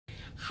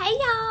Hey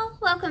y'all,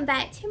 welcome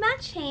back to my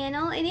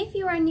channel, and if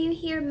you are new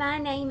here, my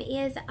name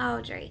is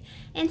Audrey,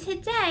 and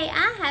today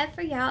I have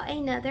for y'all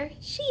another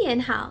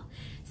Shein haul.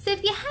 So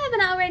if you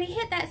haven't already,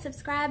 hit that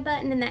subscribe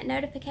button and that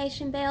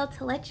notification bell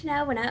to let you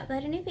know when I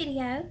upload a new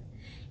video,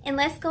 and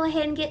let's go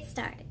ahead and get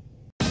started.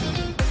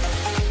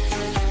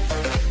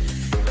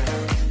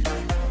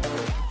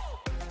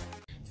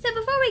 So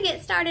before we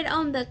get started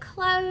on the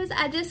clothes,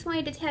 I just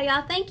wanted to tell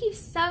y'all thank you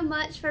so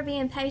much for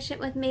being patient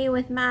with me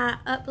with my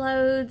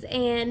uploads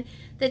and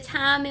the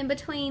time in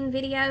between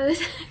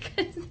videos,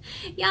 because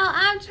y'all,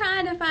 I'm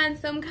trying to find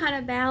some kind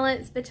of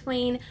balance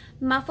between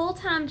my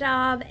full-time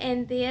job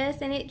and this,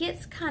 and it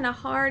gets kind of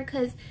hard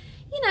because,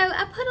 you know,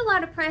 I put a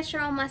lot of pressure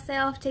on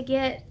myself to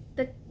get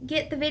the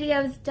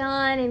videos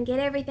done and get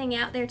everything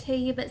out there to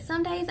you, but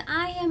some days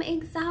I am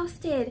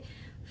exhausted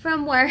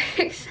from work.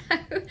 So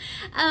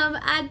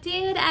I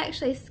did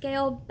actually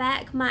scale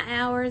back my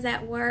hours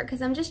at work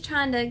because I'm just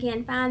trying to,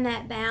 again, find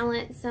that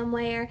balance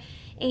somewhere.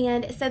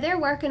 And so they're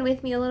working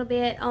with me a little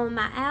bit on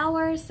my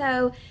hours,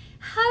 so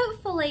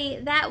hopefully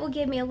that will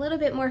give me a little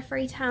bit more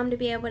free time to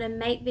be able to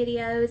make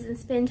videos and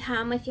spend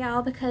time with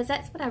y'all, because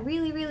that's what I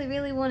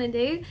really want to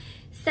do.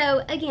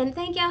 So again,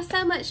 thank y'all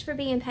so much for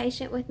being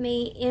patient with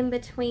me in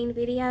between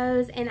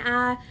videos, and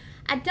I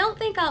don't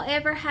think I'll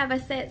ever have a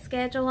set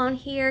schedule on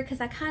here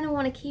because I kind of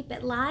want to keep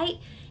it light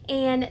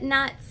and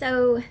not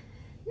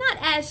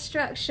as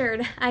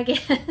structured, I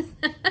guess.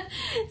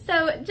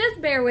 So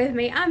just bear with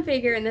me, I'm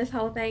figuring this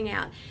whole thing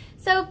out.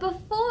 So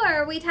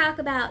before we talk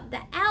about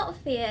the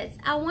outfits,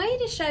 I wanted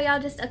to show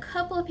y'all just a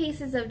couple of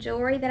pieces of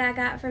jewelry that I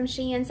got from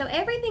Shein. So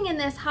everything in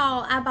this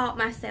haul I bought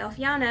myself.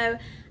 Y'all know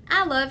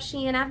I love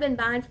Shein. I've been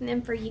buying from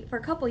them for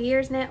a couple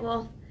years now.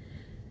 Well,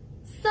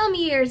 some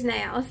years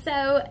now.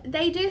 So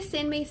they do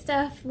send me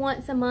stuff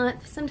once a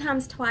month,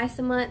 sometimes twice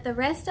a month. The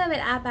rest of it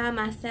I buy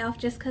myself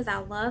just because I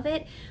love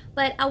it.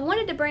 But I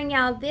wanted to bring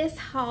y'all this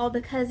haul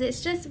because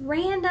it's just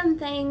random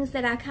things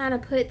that I kind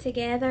of put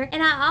together,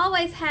 and I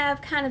always have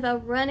kind of a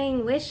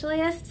running wish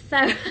list.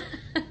 So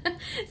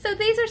so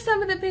these are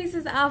some of the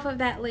pieces off of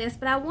that list,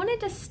 but I wanted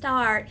to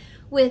start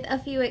with a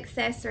few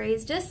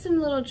accessories, just some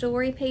little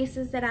jewelry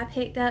pieces that I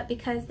picked up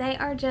because they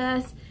are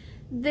just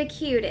the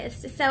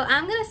cutest. So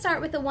I'm going to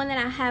start with the one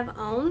that I have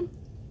on,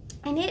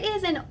 and it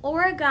is an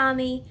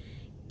origami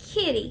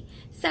kitty.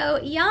 So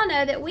y'all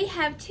know that we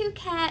have two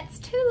cats,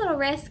 two little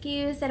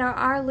rescues that are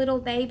our little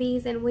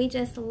babies, and we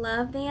just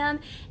love them.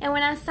 And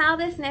when I saw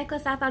this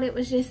necklace, I thought it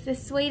was just the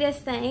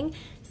sweetest thing.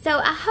 So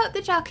I hope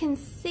that y'all can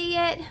see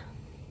it.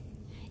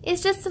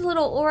 It's just a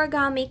little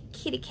origami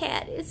kitty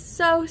cat. It's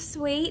so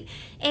sweet.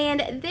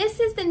 And this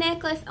is the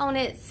necklace on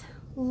its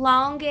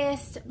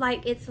longest,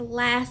 like its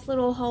last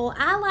little hole.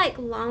 I like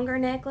longer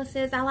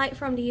necklaces. I like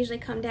for them to usually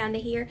come down to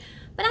here,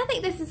 but I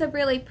think this is a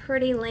really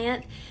pretty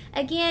length.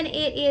 Again,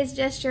 it is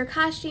just your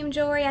costume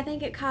jewelry. I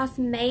think it costs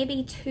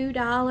maybe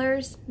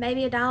 $2,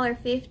 maybe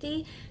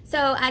 $1.50.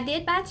 So I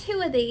did buy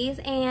two of these,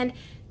 and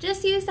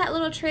just use that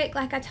little trick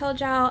like I told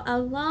y'all a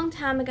long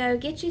time ago.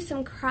 Get you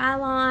some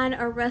Krylon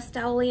or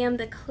Rust-Oleum,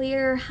 the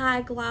clear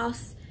high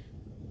gloss,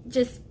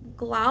 just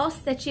gloss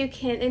that you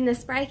can in the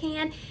spray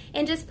can,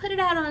 and just put it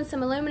out on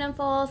some aluminum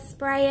foil,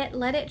 spray it,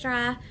 let it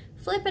dry,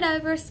 flip it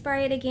over,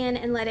 spray it again,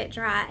 and let it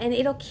dry, and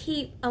it'll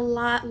keep a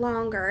lot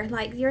longer.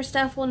 Like, your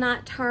stuff will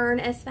not turn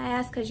as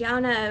fast, because y'all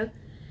know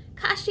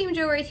costume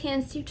jewelry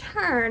tends to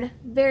turn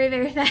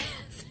very fast.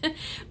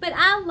 But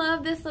I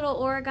love this little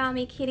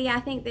origami kitty.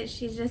 I think that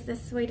she's just the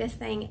sweetest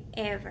thing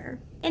ever.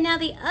 And now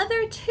the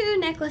other two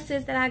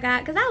necklaces that I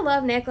got, because I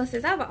love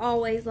necklaces, I've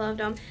always loved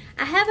them.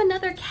 I have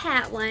another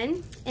cat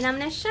one, and I'm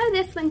going to show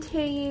this one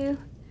to you.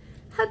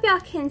 Hope y'all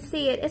can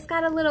see it. It's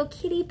got a little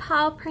kitty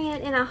paw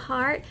print and a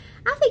heart.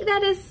 I think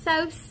that is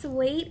so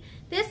sweet.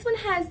 This one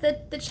has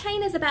the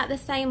chain is about the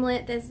same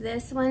length as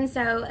this one.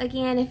 So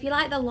again, if you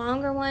like the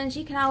longer ones,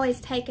 you can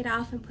always take it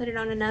off and put it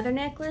on another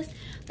necklace.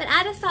 But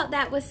I just thought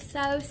that was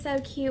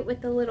so cute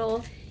with the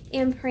little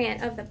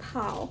imprint of the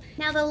paw.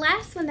 Now the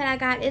last one that I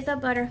got is a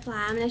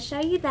butterfly. I'm going to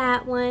show you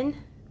that one.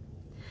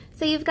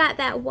 So you've got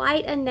that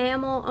white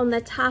enamel on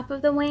the top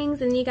of the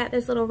wings, and you got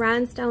those little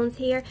rhinestones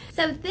here.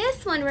 So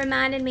this one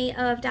reminded me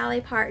of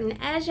Dolly Parton.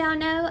 As y'all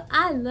know,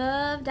 I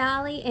love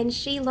Dolly, and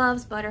she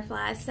loves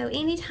butterflies. So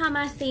anytime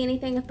I see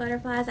anything with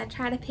butterflies, I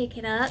try to pick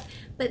it up.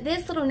 But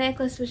this little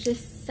necklace was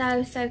just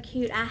so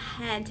cute. I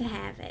had to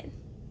have it.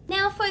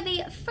 Now for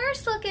the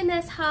first look in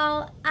this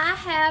haul, I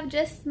have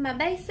just my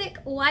basic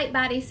white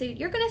bodysuit.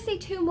 You're going to see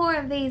two more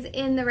of these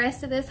in the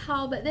rest of this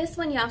haul, but this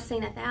one y'all have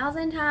seen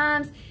 1,000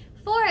 times.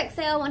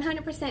 4XL,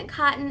 100%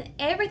 cotton.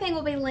 Everything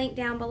will be linked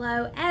down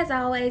below, as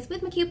always,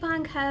 with my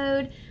coupon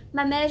code,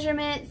 my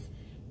measurements,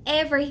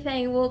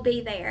 everything will be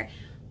there.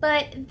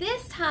 But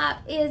this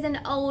top is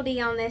an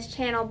oldie on this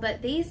channel,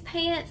 but these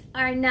pants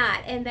are not,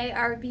 and they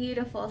are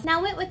beautiful. Now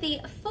I went with the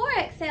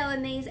 4XL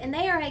in these, and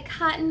they are a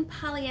cotton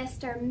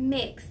polyester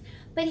mix.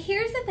 But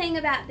here's the thing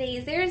about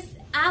these.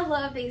 I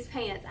love these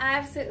pants. I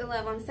absolutely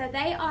love them. So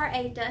they are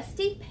a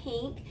dusty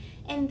pink,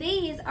 and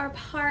these are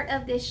part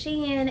of the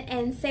Shein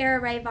and Sarah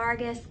Ray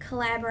Vargas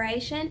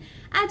collaboration.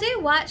 I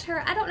do watch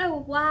her. I don't know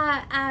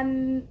why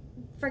I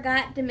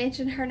forgot to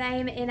mention her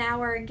name in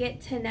our Get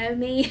to Know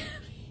Me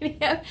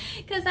video,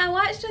 because I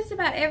watch just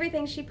about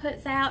everything she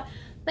puts out.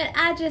 But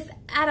I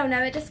don't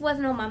know, it just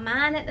wasn't on my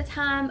mind at the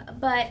time.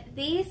 But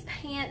these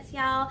pants,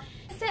 y'all,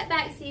 step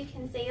back so you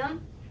can see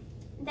them.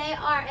 They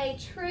are a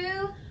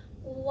true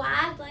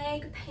wide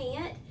leg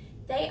pant.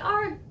 They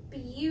are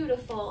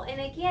beautiful. And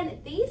again,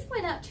 these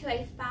went up to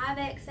a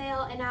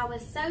 5XL, and I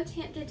was so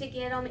tempted to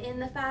get them in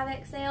the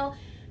 5XL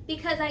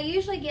because I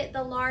usually get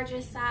the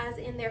largest size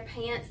in their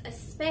pants,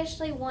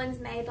 especially ones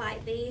made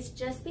like these,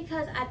 just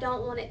because I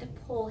don't want it to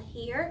pull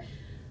here.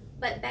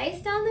 But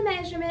based on the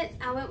measurements,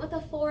 I went with a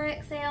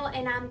 4XL,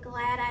 and I'm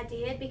glad I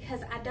did,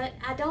 because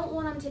I don't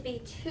want them to be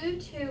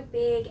too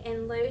big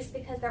and loose,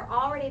 because they're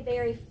already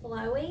very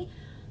flowy.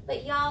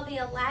 But y'all, the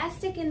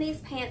elastic in these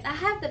pants, I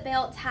have the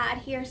belt tied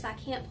here so I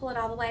can't pull it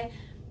all the way.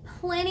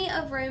 Plenty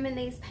of room in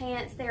these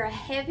pants. They're a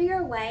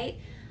heavier weight.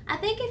 I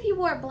think if you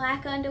wore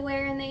black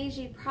underwear in these,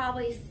 you'd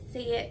probably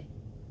see it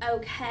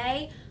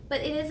okay.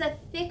 But it is a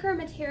thicker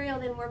material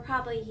than we're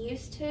probably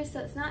used to,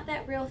 so it's not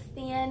that real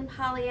thin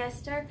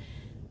polyester.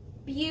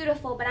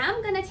 Beautiful. But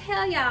I'm going to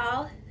tell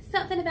y'all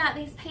something about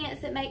these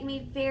pants that make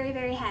me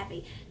very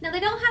happy. Now, they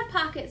don't have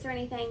pockets or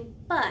anything,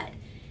 but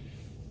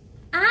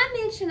I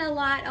mention a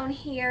lot on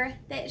here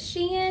that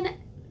Shein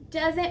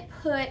doesn't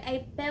put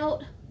a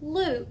belt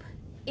loop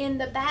in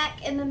the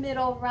back in the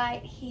middle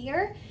right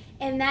here,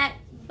 and that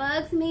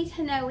bugs me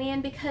to no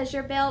end, because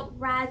your belt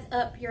rides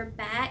up your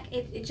back.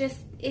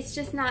 It's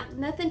just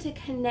nothing to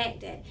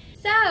connect it.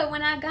 So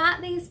when I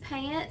got these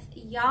pants,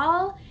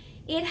 y'all,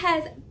 it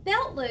has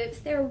belt loops.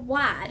 They're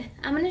wide.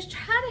 I'm going to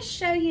try to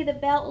show you the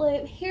belt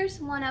loop. Here's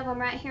one of them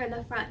right here in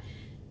the front.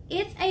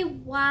 It's a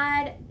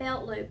wide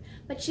belt loop,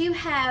 but you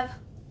have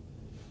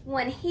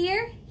one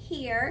here,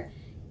 here,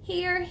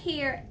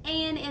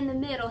 and in the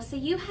middle. So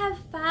you have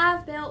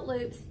 5 belt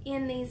loops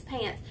in these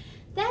pants.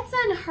 That's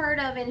unheard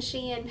of in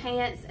Shein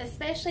pants,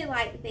 especially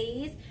like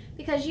these,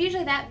 because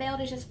usually that belt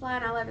is just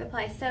flying all over the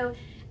place. So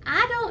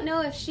I don't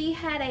know if she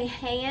had a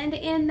hand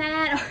in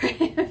that, or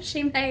if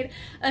she made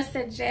a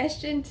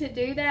suggestion to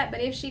do that, but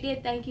if she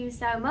did, thank you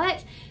so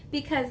much,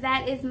 because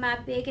that is my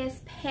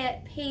biggest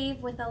pet peeve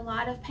with a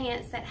lot of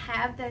pants that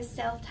have those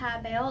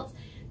self-tie belts.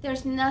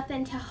 There's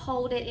nothing to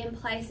hold it in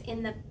place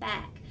in the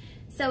back.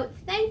 So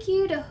thank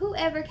you to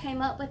whoever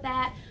came up with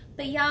that.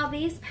 But y'all,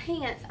 these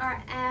pants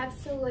are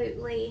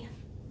absolutely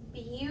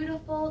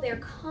beautiful.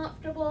 They're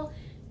comfortable.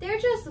 They're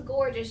just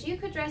gorgeous. You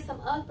could dress them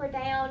up or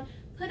down,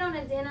 put on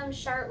a denim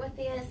shirt with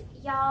this.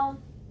 Y'all,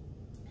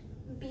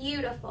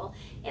 beautiful.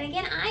 And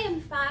again, I am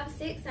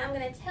 5'6", and I'm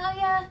going to tell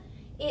you,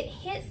 it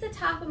hits the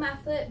top of my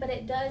foot, but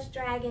it does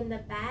drag in the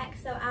back.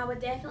 So I would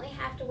definitely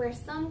have to wear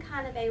some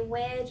kind of a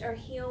wedge or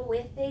heel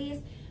with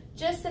these,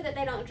 just so that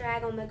they don't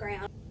drag on the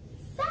ground.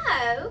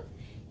 So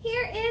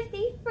here is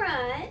the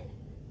front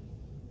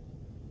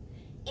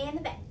and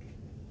the back.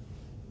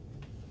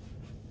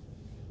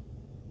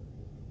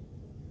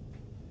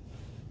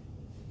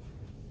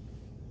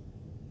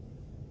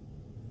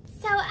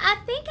 So I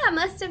think I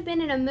must have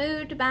been in a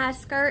mood to buy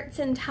skirts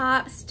and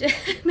tops,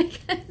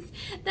 because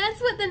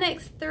that's what the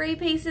next 3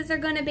 pieces are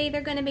going to be.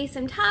 They're going to be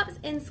some tops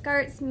and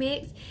skirts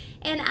mixed.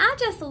 And I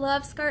just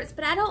love skirts,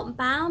 but I don't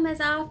buy them as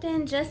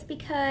often, just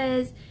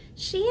because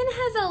Shein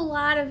has a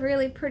lot of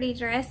really pretty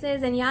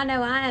dresses, and y'all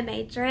know I am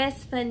a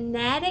dress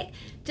fanatic,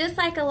 just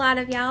like a lot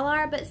of y'all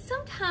are, but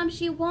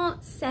sometimes you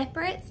want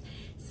separates.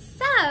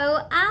 So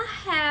I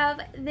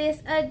have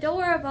this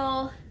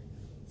adorable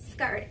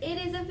skirt.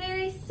 It is a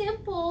very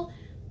simple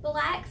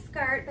black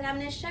skirt, but I'm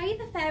going to show you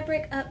the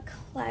fabric up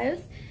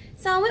close.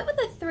 So I went with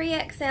a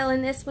 3XL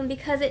in this one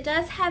because it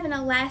does have an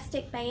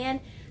elastic band.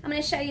 I'm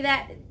going to show you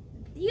that.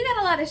 You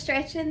got a lot of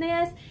stretch in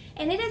this,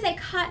 and it is a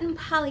cotton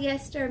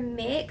polyester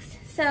mix.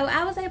 So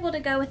I was able to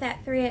go with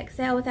that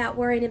 3XL without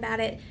worrying about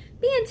it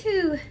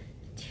being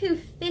too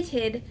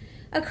fitted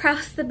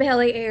across the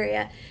belly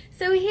area.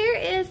 So here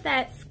is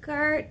that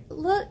skirt.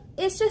 Look,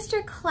 it's just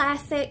your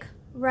classic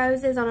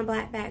roses on a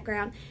black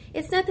background.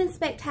 It's nothing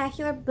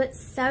spectacular, but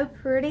so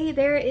pretty.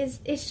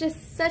 It's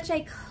just such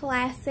a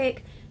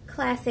classic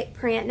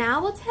print. Now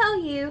I will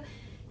tell you,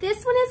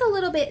 this one is a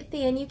little bit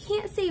thin. You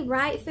can't see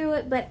right through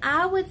it, but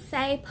I would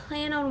say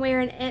plan on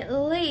wearing at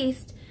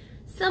least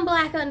some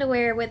black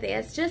underwear with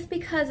this, just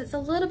because it's a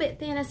little bit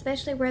thin,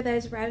 especially where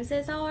those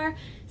roses are.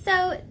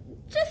 So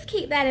just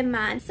keep that in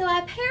mind. So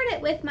I paired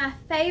it with my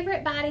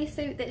favorite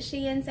bodysuit that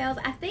Shein sells.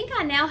 I think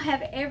I now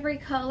have every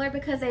color,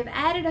 because they've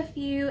added a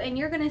few, and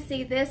you're going to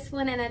see this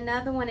one and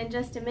another one in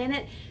just a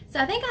minute. So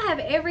I think I have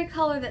every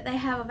color that they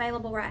have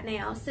available right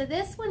now. So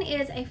this one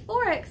is a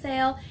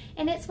 4XL,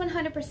 and it's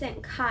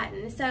 100%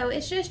 cotton. So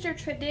it's just your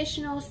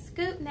traditional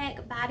scoop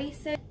neck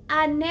bodysuit.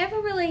 I never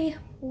really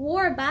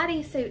wore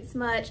bodysuits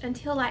much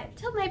until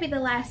maybe the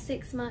last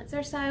 6 months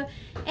or so,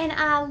 and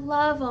I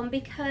love them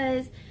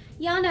because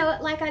Y'all know,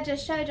 like I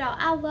just showed y'all,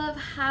 I love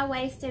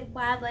high-waisted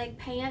wide leg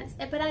pants,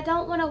 but I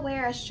don't want to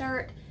wear a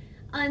shirt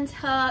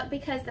untucked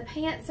because the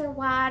pants are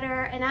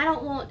wider and I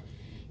don't want,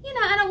 you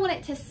know, I don't want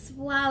it to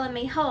swallow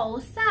me whole.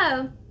 So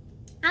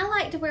I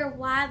like to wear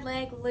wide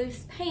leg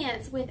loose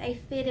pants with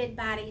a fitted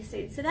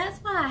bodysuit. So that's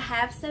why I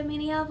have so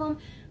many of them.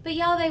 But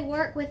y'all, they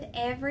work with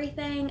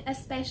everything,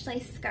 especially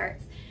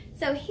skirts.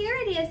 So here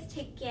it is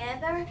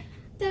together.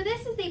 So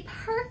this is the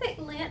perfect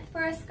length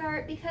for a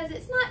skirt because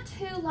it's not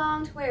too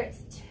long to where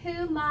it's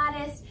too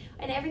modest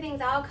and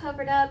everything's all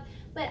covered up.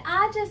 But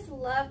I just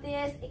love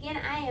this. Again,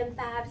 I am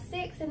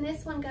 5'6", and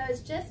this one goes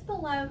just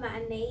below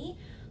my knee.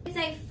 It's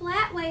a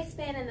flat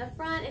waistband in the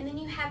front, and then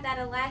you have that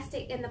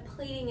elastic and the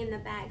pleating in the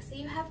back. So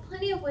you have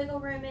plenty of wiggle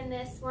room in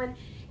this one.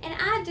 And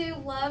I do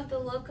love the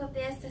look of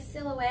this, the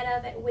silhouette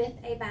of it with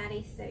a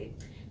bodysuit.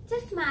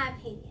 Just my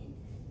opinion.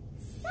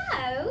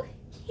 So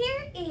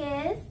here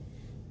is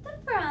the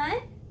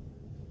front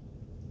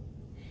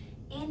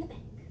and the back.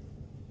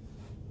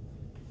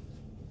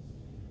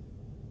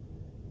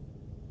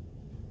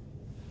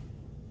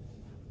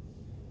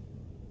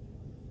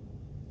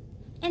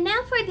 And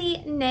now for the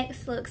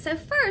next look. So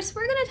first,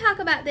 we're going to talk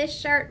about this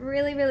shirt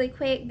really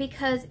quick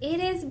because it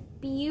is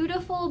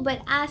beautiful,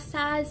 but I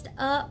sized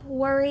up,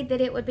 worried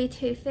that it would be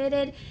too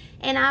fitted,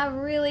 and I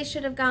really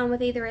should have gone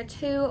with either a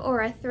 2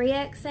 or a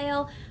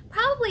 3XL.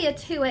 Probably a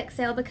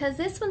 2XL because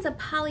this one's a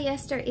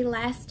polyester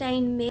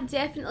elastane mix.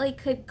 Definitely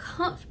could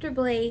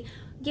comfortably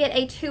get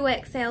a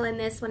 2XL in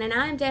this one, and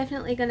I'm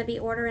definitely going to be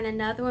ordering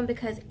another one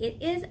because it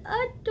is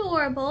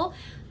adorable.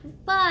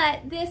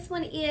 But this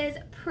one is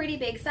pretty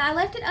big, so I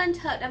left it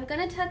untucked. I'm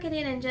going to tuck it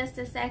in just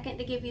a second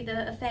to give you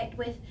the effect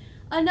with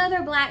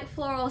another black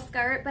floral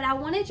skirt, but I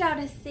wanted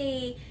y'all to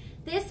see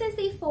this is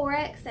the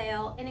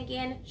 4XL, and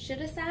again, should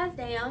have sized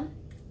down,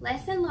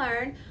 lesson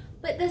learned.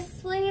 But the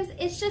sleeves,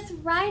 it's just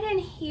right in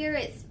here,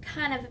 it's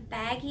kind of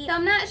baggy. So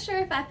I'm not sure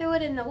if I threw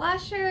it in the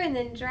washer and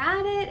then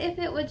dried it, if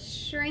it would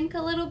shrink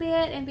a little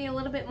bit and be a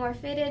little bit more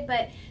fitted,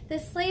 but the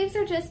sleeves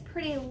are just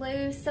pretty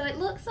loose, so it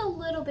looks a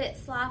little bit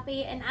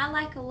sloppy, and I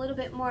like a little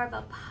bit more of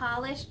a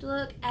polished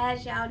look,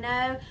 as y'all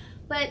know.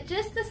 But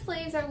just the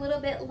sleeves are a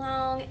little bit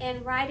long,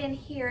 and right in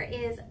here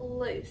is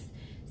loose.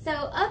 So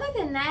other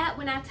than that,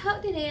 when I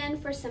tucked it in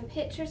for some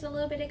pictures a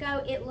little bit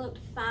ago, it looked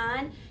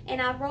fine.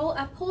 And I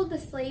pulled the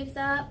sleeves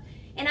up,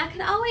 and I could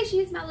always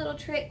use my little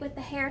trick with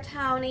the hair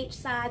tie on each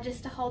side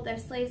just to hold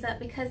those sleeves up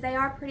because they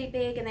are pretty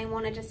big and they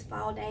want to just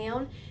fall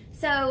down.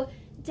 So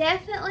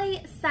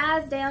definitely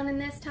size down in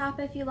this top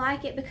if you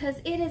like it because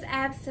it is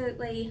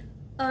absolutely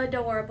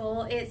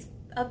adorable. It's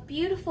a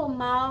beautiful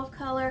mauve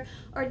color,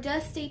 or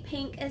dusty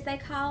pink as they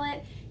call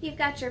it. You've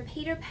got your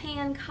Peter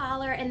Pan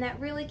collar and that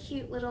really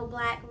cute little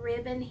black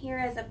ribbon here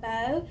as a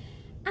bow.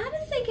 I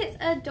just think it's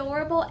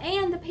adorable,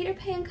 and the Peter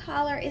Pan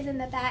collar is in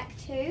the back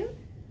too.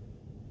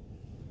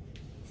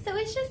 So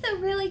it's just a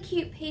really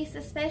cute piece,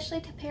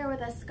 especially to pair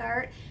with a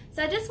skirt.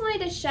 So I just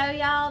wanted to show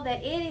y'all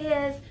that it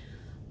is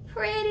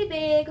pretty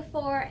big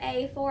for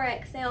a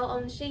 4XL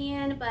on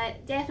Shein,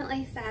 but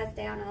definitely size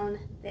down on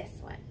this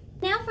one.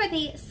 Now for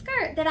the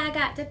skirt that I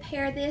got to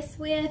pair this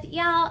with,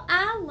 y'all,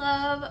 I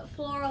love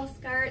floral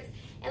skirts.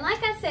 And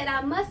like I said,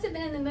 I must have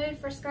been in the mood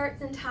for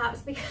skirts and tops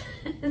because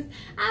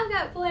I've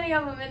got plenty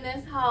of them in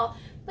this haul.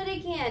 But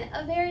again,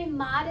 a very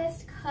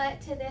modest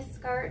cut to this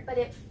skirt, but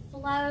it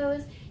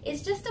flows.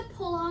 It's just a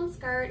pull-on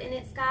skirt, and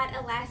it's got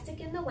elastic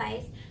in the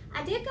waist.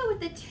 I did go with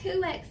the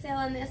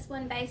 2XL in this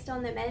one based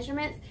on the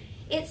measurements.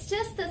 It's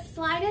just the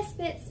slightest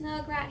bit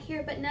snug right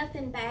here, but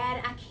nothing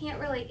bad. I can't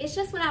really, it's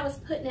just when I was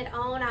putting it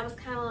on, I was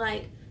kind of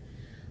like,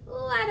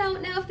 oh, I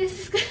don't know if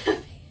this is going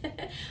to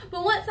fit.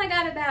 But once I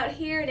got about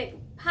here and it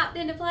popped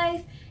into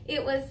place,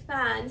 it was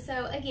fine.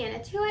 So again, a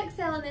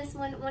 2XL in this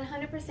one,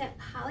 100%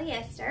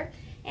 polyester.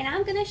 And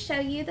I'm going to show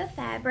you the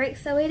fabric.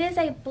 So it is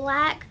a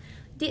black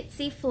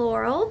ditzy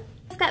floral.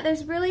 It's got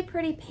those really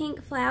pretty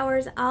pink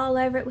flowers all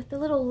over it with the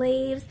little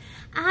leaves.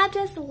 I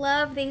just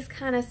love these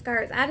kind of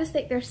skirts. I just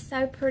think they're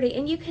so pretty.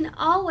 And you can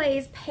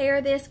always pair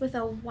this with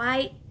a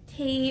white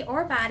tee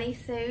or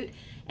bodysuit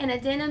and a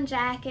denim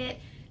jacket.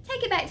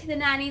 Take it back to the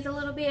 90s a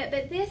little bit,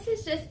 but this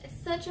is just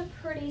such a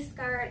pretty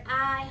skirt.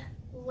 I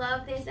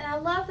love this, and I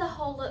love the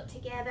whole look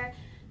together.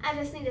 I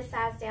just need to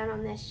size down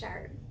on this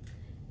shirt.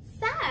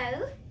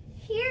 So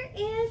here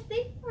is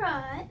the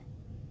front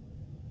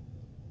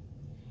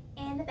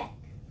and the back.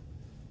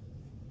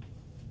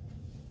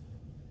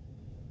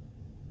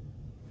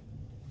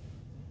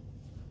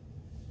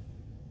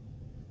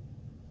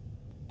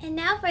 And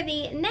now for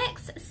the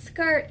next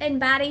skirt and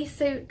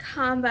bodysuit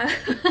combo.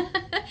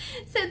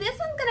 So this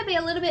one's going to be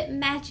a little bit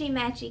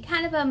matchy-matchy,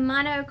 kind of a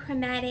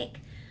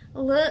monochromatic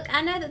look.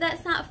 I know that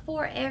that's not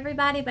for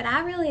everybody, but I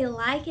really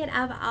like it.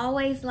 I've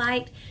always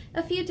liked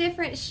a few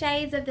different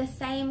shades of the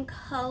same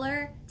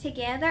color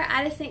together.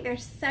 I just think they're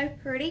so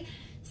pretty.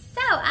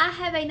 So I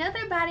have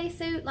another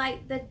bodysuit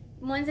like the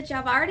ones that y'all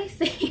have already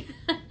seen,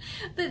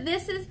 but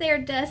this is their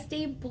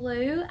dusty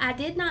blue. I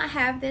did not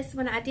have this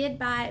one. I did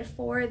buy it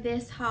for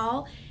this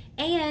haul,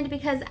 and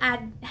because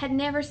I had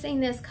never seen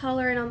this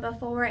color in them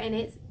before, and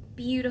it's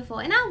beautiful.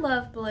 And I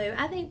love blue.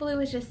 I think blue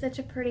is just such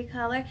a pretty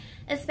color,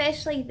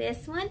 especially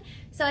this one.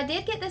 So I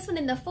did get this one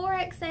in the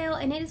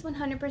 4XL, and it is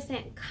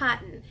 100%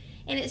 cotton.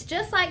 And it's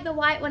just like the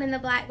white one and the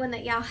black one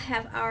that y'all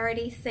have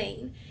already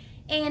seen.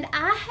 And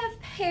I have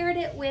paired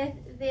it with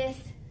this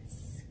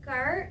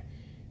skirt.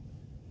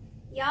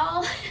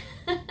 Y'all,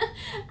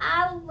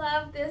 I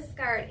love this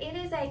skirt. It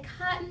is a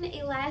cotton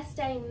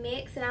elastane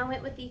mix, and I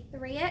went with the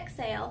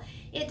 3XL.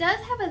 It does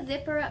have a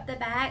zipper up the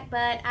back,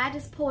 but I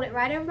just pulled it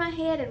right over my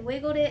head and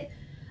wiggled it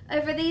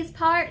over these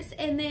parts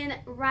and then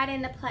right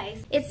into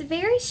place. It's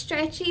very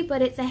stretchy,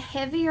 but it's a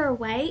heavier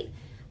weight.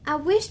 I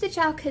wish that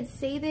y'all could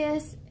see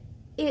this.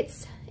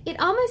 It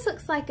almost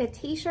looks like a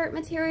t-shirt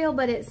material,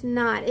 but it's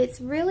not.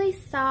 It's really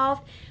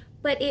soft,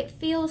 but it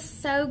feels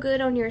so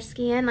good on your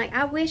skin. Like,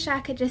 I wish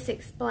I could just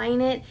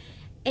explain it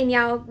and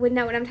y'all would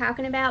know what I'm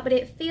talking about, but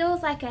it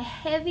feels like a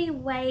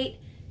heavyweight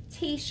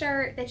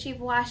t-shirt that you've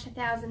washed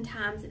 1,000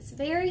 times. It's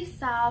very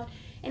soft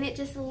and it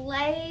just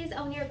lays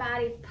on your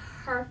body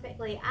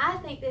perfectly. I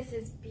think this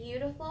is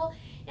beautiful.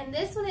 And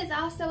this one is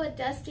also a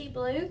dusty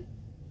blue.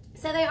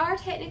 So they are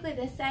technically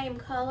the same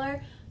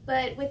color,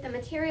 but with the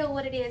material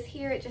what it is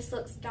here, it just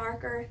looks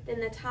darker than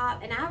the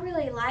top. And I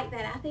really like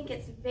that. I think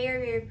it's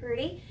very, very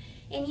pretty.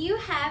 And you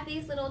have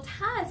these little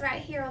ties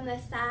right here on the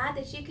side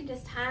that you can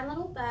just tie in a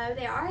little bow.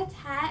 They are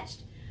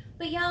attached.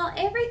 But y'all,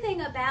 everything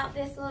about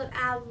this look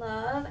I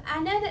love. I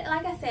know that,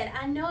 like I said,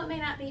 I know it may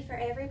not be for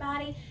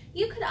everybody.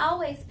 You could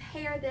always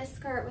pair this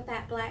skirt with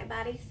that black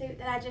bodysuit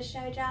that I just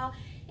showed y'all.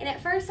 And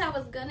at first I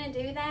was gonna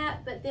do that,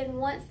 but then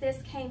once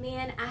this came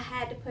in, I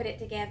had to put it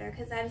together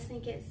because I just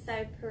think it's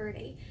so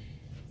pretty.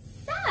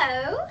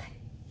 So,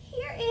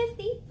 here is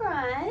the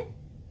front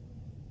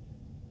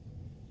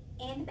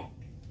and the back.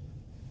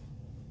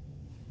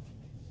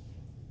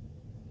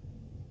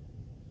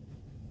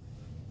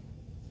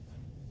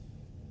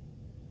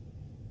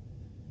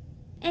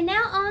 And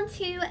now on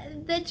to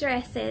the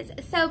dresses.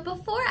 So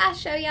before I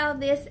show y'all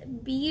this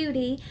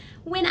beauty,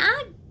 when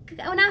I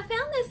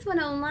found this one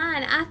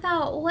online, I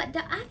thought,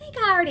 I think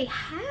I already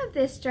have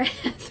this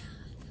dress.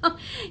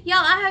 Y'all,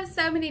 I have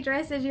so many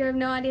dresses, you have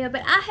no idea,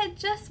 but I had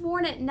just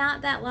worn it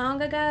not that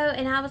long ago,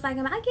 and I was like,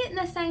 am I getting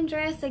the same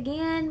dress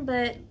again?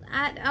 But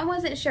I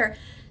wasn't sure.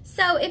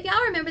 So if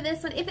y'all remember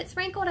this one, if it's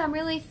wrinkled, I'm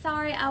really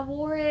sorry. I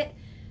wore it,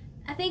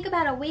 I think,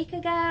 about a week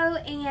ago,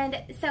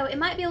 and so it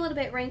might be a little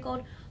bit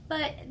wrinkled.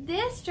 But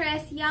this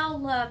dress, y'all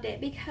loved it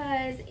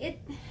because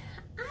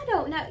I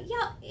don't know,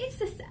 y'all,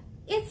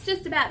 it's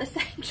just about the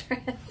same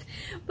dress.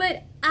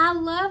 But I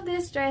love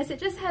this dress. It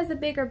just has the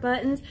bigger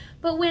buttons.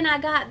 But when I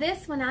got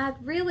this one, I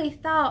really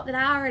thought that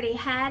I already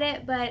had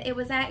it, but it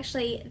was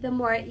actually the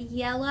more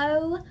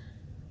yellow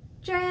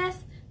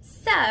dress.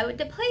 So,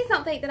 please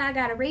don't think that I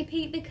got a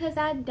repeat, because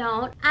I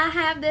don't. I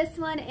have this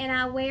one and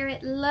I wear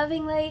it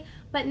lovingly,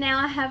 but now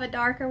I have a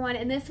darker one,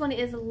 and this one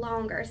is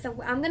longer.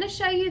 So I'm going to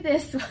show you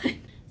this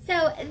one.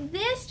 So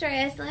this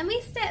dress, let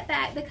me step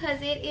back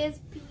because it is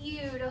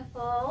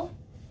beautiful.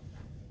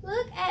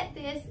 Look at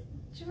this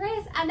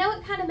dress. I know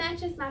it kind of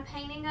matches my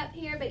painting up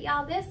here, but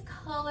y'all, this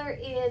color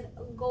is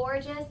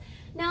gorgeous.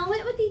 Now I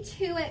went with the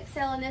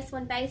 2XL in this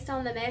one based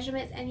on the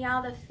measurements, and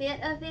y'all, the fit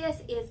of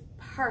this is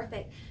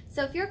perfect.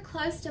 So if you're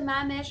close to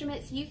my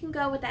measurements, you can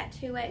go with that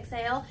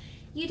 2XL.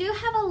 You do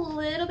have a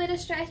little bit of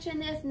stretch in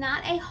this,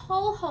 not a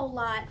whole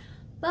lot,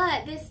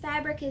 but this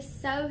fabric is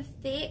so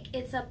thick.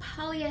 It's a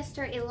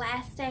polyester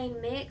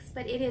elastane mix,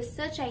 but it is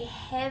such a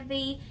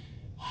heavy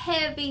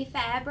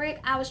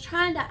fabric. I was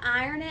trying to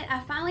iron it.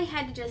 I finally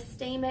had to just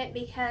steam it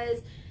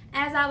because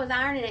as I was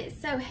ironing it,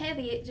 it's so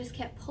heavy, it just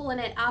kept pulling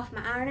it off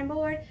my ironing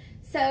board.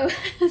 So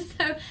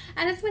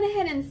I just went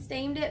ahead and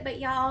steamed it. But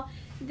y'all,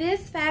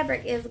 this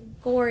fabric is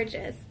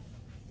gorgeous.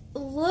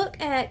 Look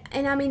at,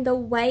 and I mean, the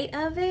weight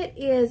of it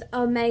is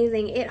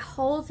amazing. It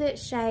holds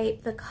its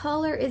shape. The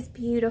color is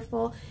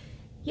beautiful.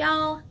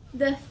 Y'all,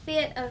 the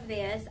fit of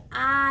this,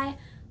 I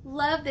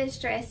love this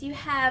dress. You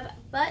have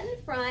button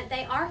front.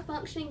 They are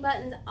functioning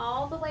buttons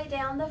all the way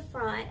down the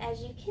front,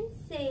 as you can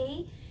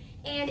see.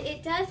 And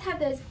it does have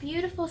those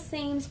beautiful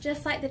seams,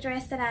 just like the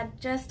dress that I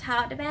just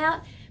talked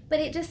about. But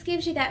it just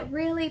gives you that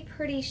really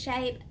pretty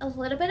shape, a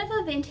little bit of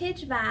a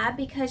vintage vibe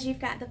because you've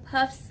got the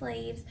puff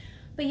sleeves.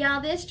 But y'all,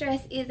 this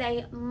dress is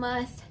a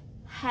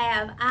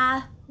must-have.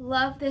 I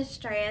love this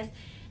dress,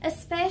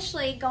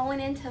 especially going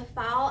into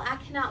fall. I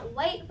cannot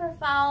wait for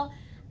fall.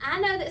 I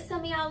know that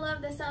some of y'all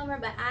love the summer,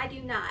 but I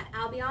do not.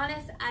 I'll be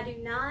honest, I do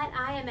not.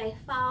 I am a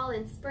fall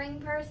and spring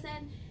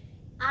person.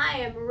 I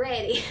am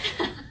ready.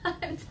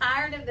 I'm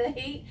tired of the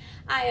heat.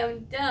 I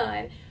am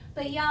done.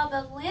 But y'all,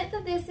 the length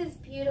of this is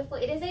beautiful.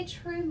 It is a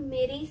true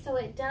midi, so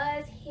it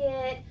does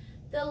hit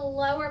the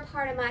lower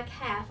part of my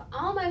calf,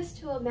 almost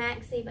to a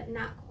maxi, but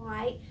not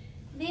quite.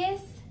 This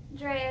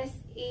dress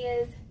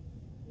is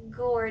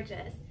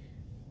gorgeous.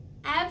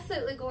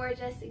 Absolutely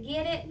gorgeous.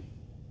 Get it.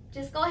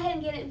 Just go ahead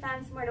and get it and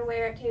find somewhere to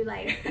wear it to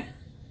later.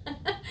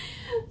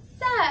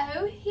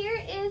 So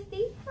here is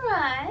the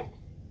front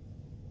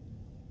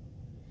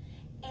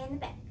and the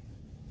back.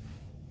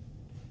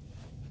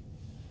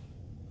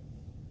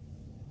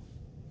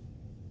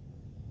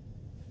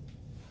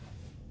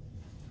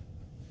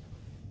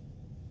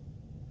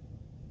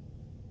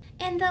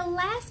 And the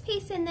last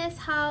piece in this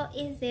haul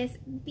is this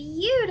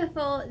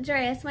beautiful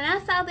dress. When I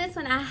saw this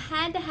one, I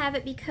had to have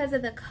it because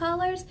of the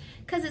colors,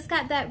 because it's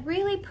got that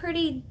really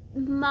pretty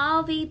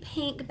mauvey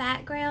pink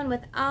background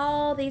with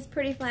all these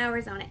pretty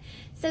flowers on it.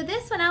 So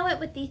this one I went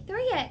with the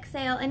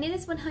 3XL, and it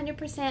is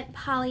 100%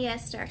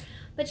 polyester.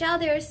 But y'all,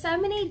 there are so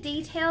many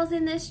details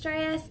in this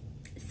dress.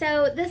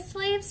 So the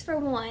sleeves, for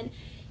one,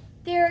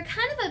 they're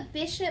kind of a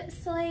bishop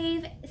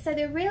sleeve, so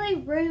they're really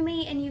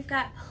roomy, and you've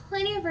got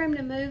plenty of room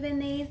to move in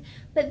these.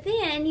 But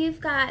then you've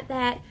got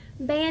that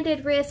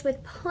banded wrist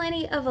with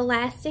plenty of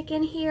elastic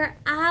in here.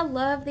 I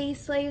love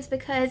these sleeves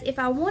because if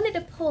I wanted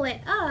to pull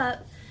it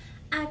up,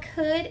 I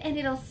could, and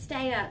it'll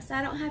stay up, so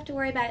I don't have to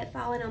worry about it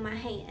falling on my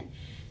hand.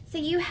 So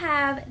you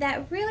have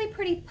that really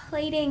pretty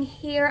pleating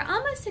here,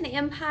 almost an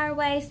empire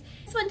waist.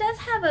 This one does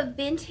have a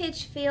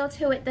vintage feel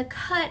to it, the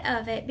cut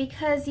of it,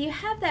 because you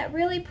have that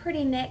really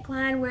pretty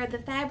neckline where the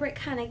fabric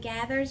kind of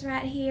gathers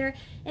right here,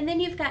 and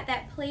then you've got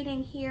that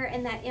pleating here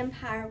and that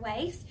empire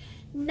waist.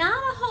 Not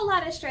a whole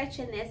lot of stretch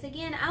in this.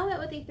 Again, I went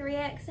with the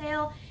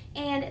 3XL,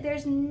 and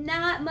there's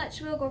not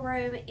much wiggle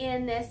room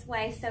in this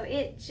waist, so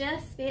it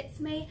just fits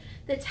me.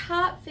 The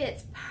top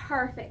fits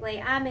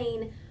perfectly. I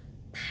mean,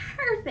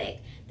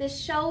 perfect. The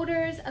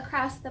shoulders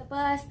across the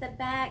bust, the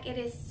back, it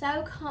is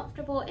so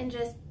comfortable and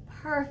just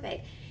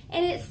perfect.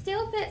 And it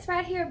still fits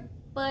right here,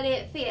 but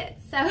it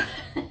fits.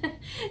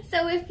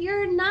 So if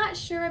you're not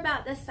sure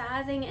about the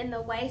sizing and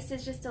the waist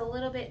is just a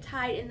little bit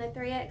tight in the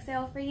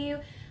 3XL for you,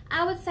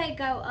 I would say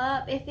go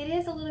up. If it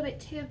is a little bit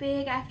too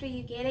big after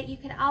you get it, you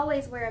can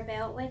always wear a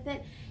belt with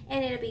it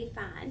and it'll be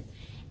fine.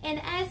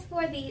 And as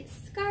for the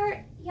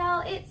skirt,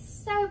 y'all,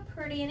 it's so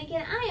pretty. And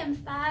again, I am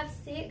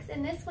 5'6",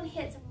 and this one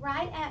hits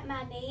right at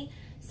my knee.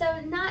 So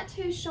not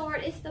too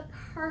short. It's the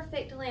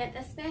perfect length,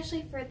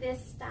 especially for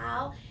this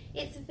style.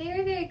 It's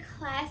very, very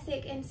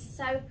classic and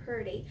so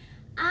pretty.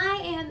 I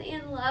am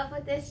in love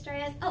with this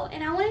dress. Oh,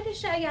 and I wanted to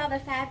show y'all the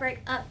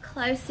fabric up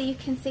close so you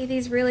can see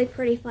these really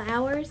pretty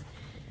flowers.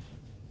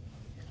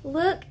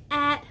 Look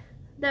at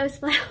those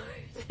flowers.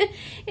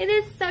 It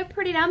is so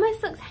pretty. It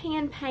almost looks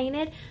hand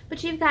painted,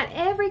 but you've got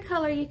every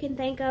color you can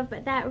think of,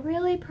 but that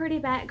really pretty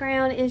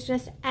background is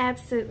just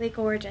absolutely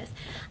gorgeous.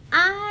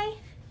 I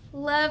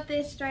love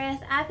this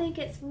dress. I think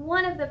it's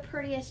one of the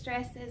prettiest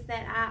dresses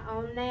that I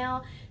own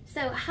now,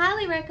 so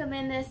highly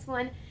recommend this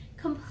one.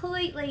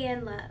 Completely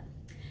in love.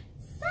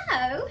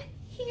 So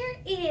here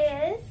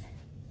is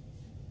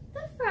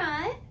the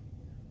front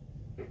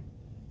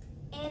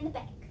and the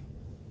back.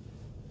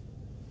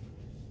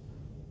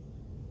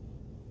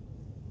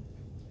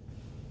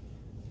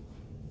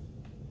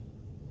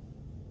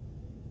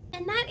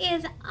 And that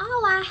is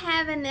all I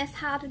have in this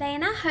haul today,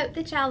 and I hope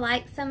that y'all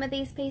like some of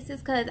these pieces,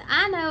 because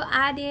I know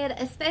I did,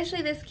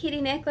 especially this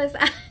kitty necklace.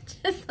 I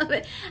just love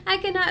it. I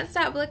cannot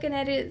stop looking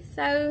at it. It's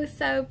so,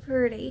 so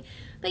pretty.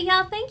 But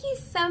y'all, thank you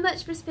so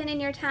much for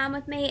spending your time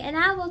with me, and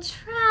I will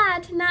try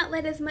to not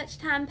let as much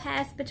time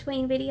pass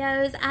between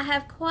videos. I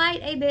have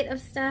quite a bit of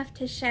stuff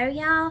to show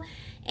y'all,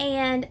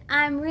 and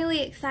I'm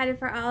really excited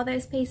for all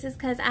those pieces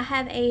because I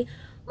have a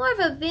more of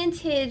a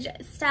vintage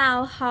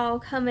style haul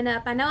coming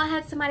up. I know I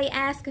had somebody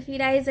ask a few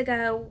days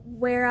ago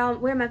where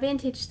my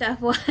vintage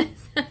stuff was.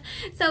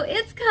 So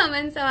it's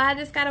coming, so I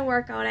just got to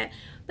work on it.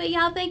 But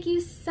y'all, thank you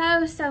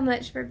so, so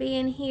much for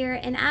being here,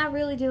 and I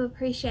really do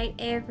appreciate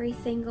every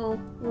single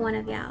one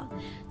of y'all.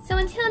 So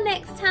until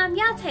next time,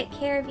 y'all take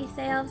care of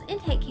yourselves and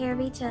take care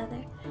of each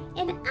other.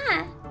 And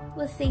I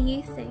will see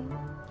you soon.